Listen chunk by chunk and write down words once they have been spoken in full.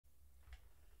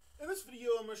this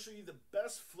video, I'm going to show you the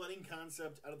best flooding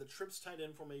concept out of the trips tight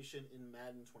end formation in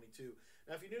Madden 22.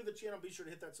 Now, if you're new to the channel, be sure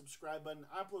to hit that subscribe button.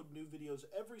 I upload new videos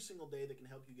every single day that can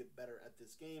help you get better at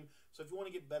this game. So if you want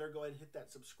to get better, go ahead and hit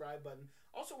that subscribe button.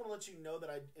 Also want to let you know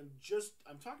that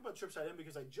I'm talking about trips tight end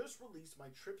because I just released my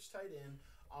trips tight end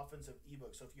offensive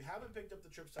ebook. So if you haven't picked up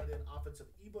the trips tight end offensive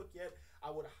ebook yet,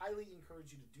 I would highly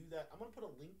encourage you to do that. I'm going to put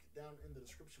a link down in the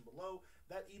description below.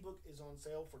 That ebook is on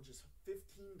sale for just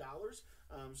 $15,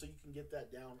 so you can get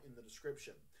that down in the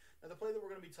description. Now, the play that we're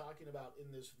going to be talking about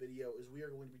in this video is we are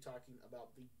going to be talking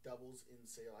about the doubles in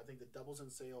sale. I think the doubles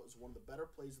in sale is one of the better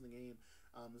plays in the game.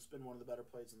 It's been one of the better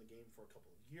plays in the game for a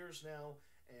couple of years now,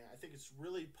 and I think it's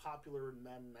really popular in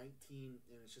Madden 19,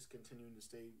 and it's just continuing to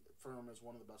stay firm as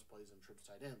one of the best plays in trips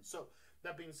tight end. So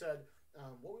that being said,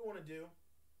 what we want to do,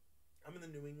 I'm in the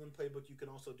New England playbook. You can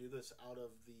also do this out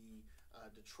of the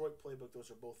Detroit playbook. Those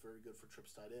are both very good for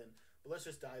trips tight end. But let's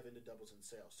just dive into doubles in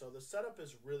sale. So the setup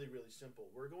is really, really simple.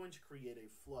 We're going to create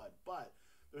a flood, but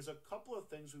there's a couple of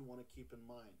things we want to keep in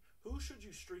mind. Who should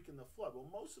you streak in the flood? Well,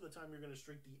 most of the time you're going to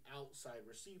streak the outside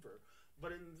receiver.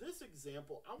 But in this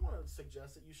example, I want to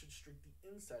suggest that you should streak the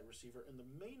inside receiver. And the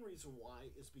main reason why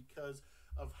is because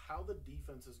of how the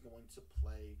defense is going to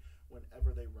play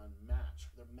whenever they run match.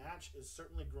 The match is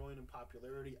certainly growing in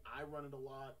popularity. I run it a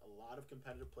lot. A lot of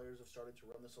competitive players have started to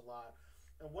run this a lot.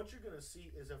 And what you're going to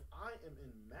see is if I am in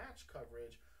match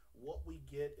coverage, what we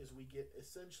get is we get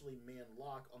essentially man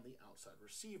lock on the outside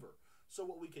receiver. So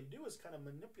what we can do is kind of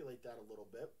manipulate that a little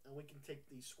bit, and we can take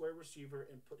the square receiver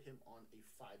and put him on a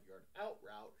 5-yard out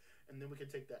route, and then we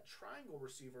can take that triangle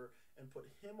receiver and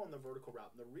put him on the vertical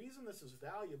route. And the reason this is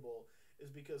valuable is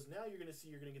because now you're going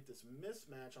to get this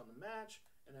mismatch on the match,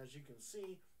 and as you can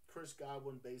see, Chris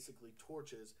Godwin basically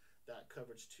torches that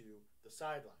coverage to the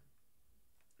sideline.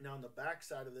 Now, on the back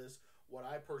side of this, what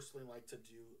I personally like to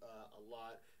do a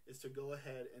lot is to go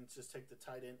ahead and just take the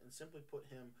tight end and simply put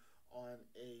him on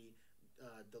a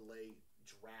delay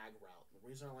drag route. The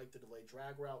reason I like the delay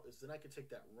drag route is then I can take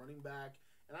that running back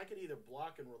and I can either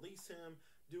block and release him,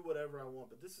 do whatever I want.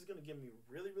 But this is going to give me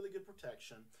really, really good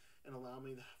protection and allow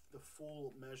me the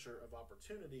full measure of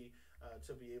opportunity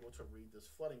to be able to read this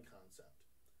flooding concept.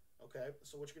 Okay,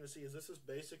 so what you're going to see is this is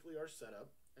basically our setup.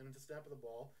 And at the snap of the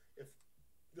ball, if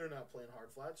they're not playing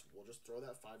hard flats, we'll just throw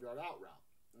that 5-yard out route.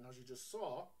 And as you just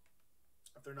saw,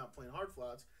 if they're not playing hard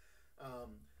flats,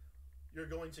 you're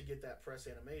going to get that press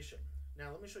animation.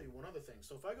 Now, let me show you one other thing.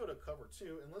 So if I go to cover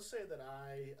 2, and let's say that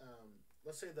I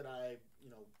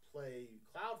play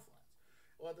cloud flats.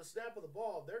 Well, at the snap of the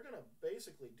ball, they're going to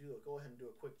basically go ahead and do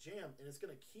a quick jam, and it's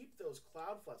going to keep those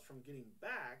cloud flats from getting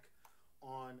back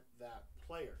on that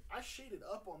player. I shaded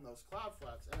up on those cloud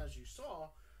flats, and as you saw,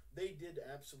 they did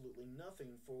absolutely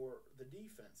nothing for the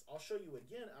defense. I'll show you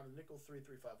again out of nickel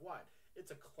 3-3-5 wide.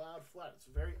 It's a cloud flat. It's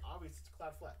very obvious it's a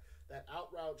cloud flat. That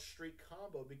out route streak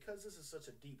combo, because this is such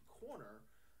a deep corner,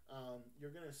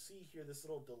 you're going to see here this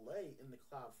little delay in the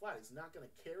cloud flat. It's not going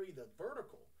to carry the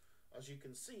vertical. As you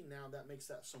can see now, that makes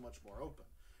that so much more open.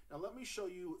 Now let me show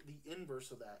you the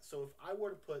inverse of that. So if I were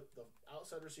to put the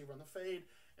outside receiver on the fade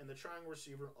and the triangle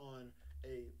receiver on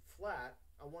a flat,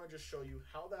 I want to just show you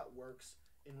how that works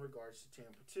in regards to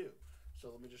Tampa 2. So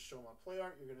let me just show my play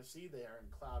art. You're going to see they are in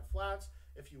cloud flats.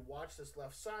 If you watch this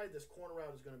left side, this corner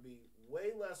route is going to be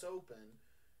way less open,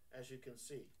 as you can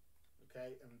see.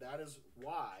 Okay, and that is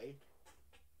why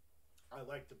I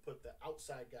like to put the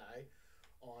outside guy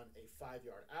on a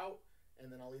 5-yard out,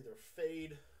 and then I'll either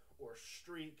fade or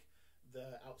streak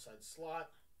the outside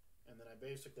slot, and then I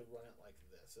basically run it like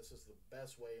this. This is the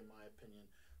best way, in my opinion,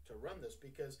 to run this,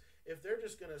 because if they're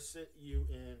just going to sit you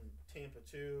in Tampa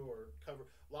 2 or cover,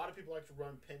 a lot of people like to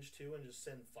run pinch 2 and just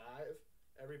send 5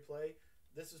 every play.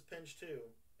 This is pinch 2,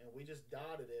 and we just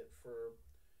dotted it for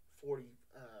 40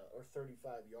 or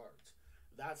 35 yards.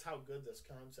 That's how good this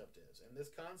concept is. And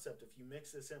this concept, if you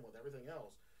mix this in with everything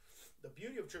else, the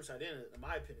beauty of trips tight end, in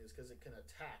my opinion, is because it can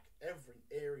attack every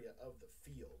area of the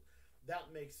field.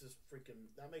 That makes this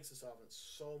offense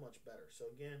so much better. So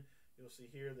again, you'll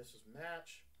see here, this is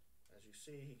match. As you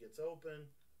see, he gets open,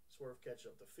 swerve catch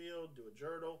up the field, do a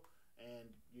jurtle,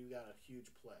 and you got a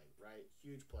huge play, right?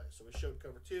 Huge play. So we showed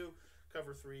cover 2,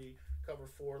 cover 3, cover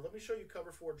 4. Let me show you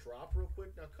cover 4 drop real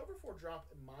quick. Now, cover 4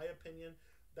 drop, in my opinion,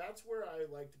 that's where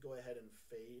I like to go ahead and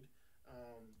fade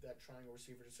that triangle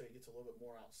receiver just so he gets a little bit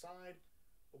more outside.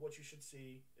 But what you should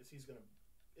see is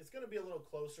it's going to be a little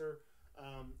closer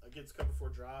against cover 4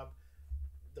 drop.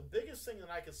 The biggest thing that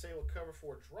I could say with cover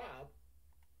 4 drop,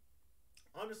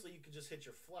 honestly, you could just hit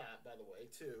your flat, by the way,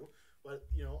 too. But,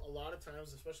 a lot of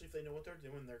times, especially if they know what they're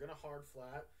doing, they're going to hard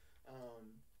flat.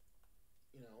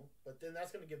 you know, but then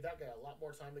that's going to give that guy a lot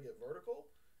more time to get vertical,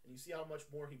 and you see how much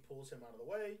more he pulls him out of the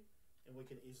way, and we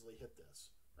can easily hit this,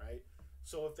 right?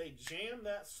 So if they jam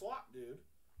that slot, dude,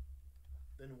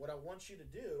 then what I want you to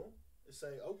do is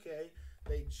say, okay,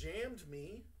 they jammed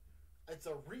me. It's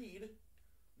a read.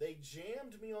 They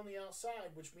jammed me on the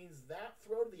outside, which means that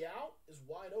throw to the out is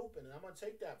wide open, and I'm going to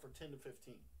take that for 10 to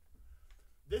 15.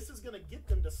 This is going to get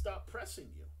them to stop pressing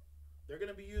you. They're going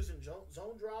to be using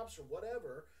zone drops or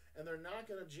whatever, and they're not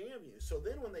going to jam you. So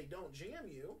then when they don't jam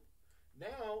you,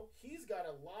 now he's got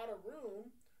a lot of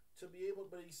room to be able,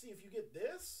 but you see, if you get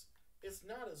this, it's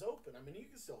not as open. I mean, you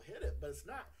can still hit it, but it's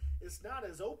not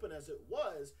as open as it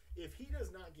was if he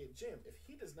does not get jammed. If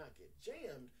he does not get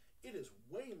jammed, it is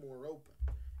way more open.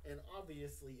 And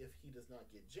obviously, if he does not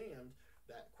get jammed,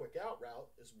 that quick out route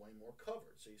is way more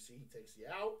covered. So you see he takes the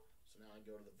out. So now I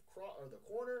go to the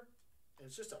corner, and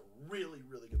it's just a really,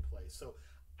 really good play. So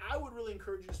I would really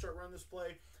encourage you to start running this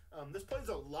play. This play is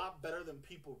a lot better than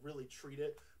people really treat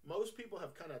it. Most people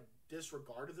have kind of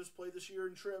disregarded this play this year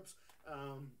in trips,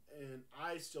 and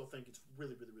I still think it's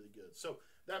really, really, really good. So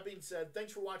that being said,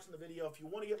 thanks for watching the video. If you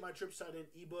want to get my Trips Tight End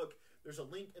ebook, there's a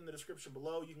link in the description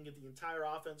below. You can get the entire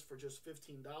offense for just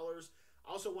 $15.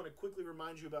 I also want to quickly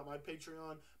remind you about my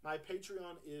Patreon. My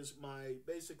Patreon is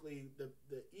basically the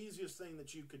easiest thing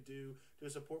that you could do to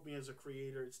support me as a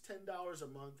creator. It's $10 a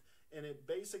month, and it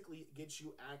basically gets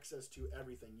you access to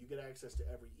everything. You get access to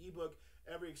every ebook,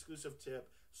 every exclusive tip.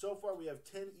 So far, we have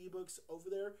 10 ebooks over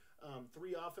there,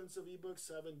 3 offensive ebooks,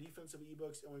 7 defensive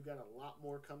ebooks, and we've got a lot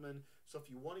more coming. So if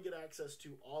you want to get access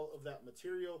to all of that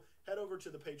material, head over to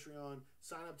the Patreon,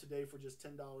 sign up today for just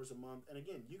 $10 a month. And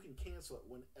again, you can cancel it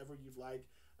whenever you'd like,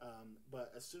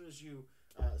 but as soon as you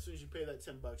pay that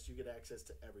 $10, you get access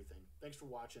to everything. Thanks for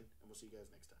watching, and we'll see you guys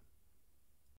next time.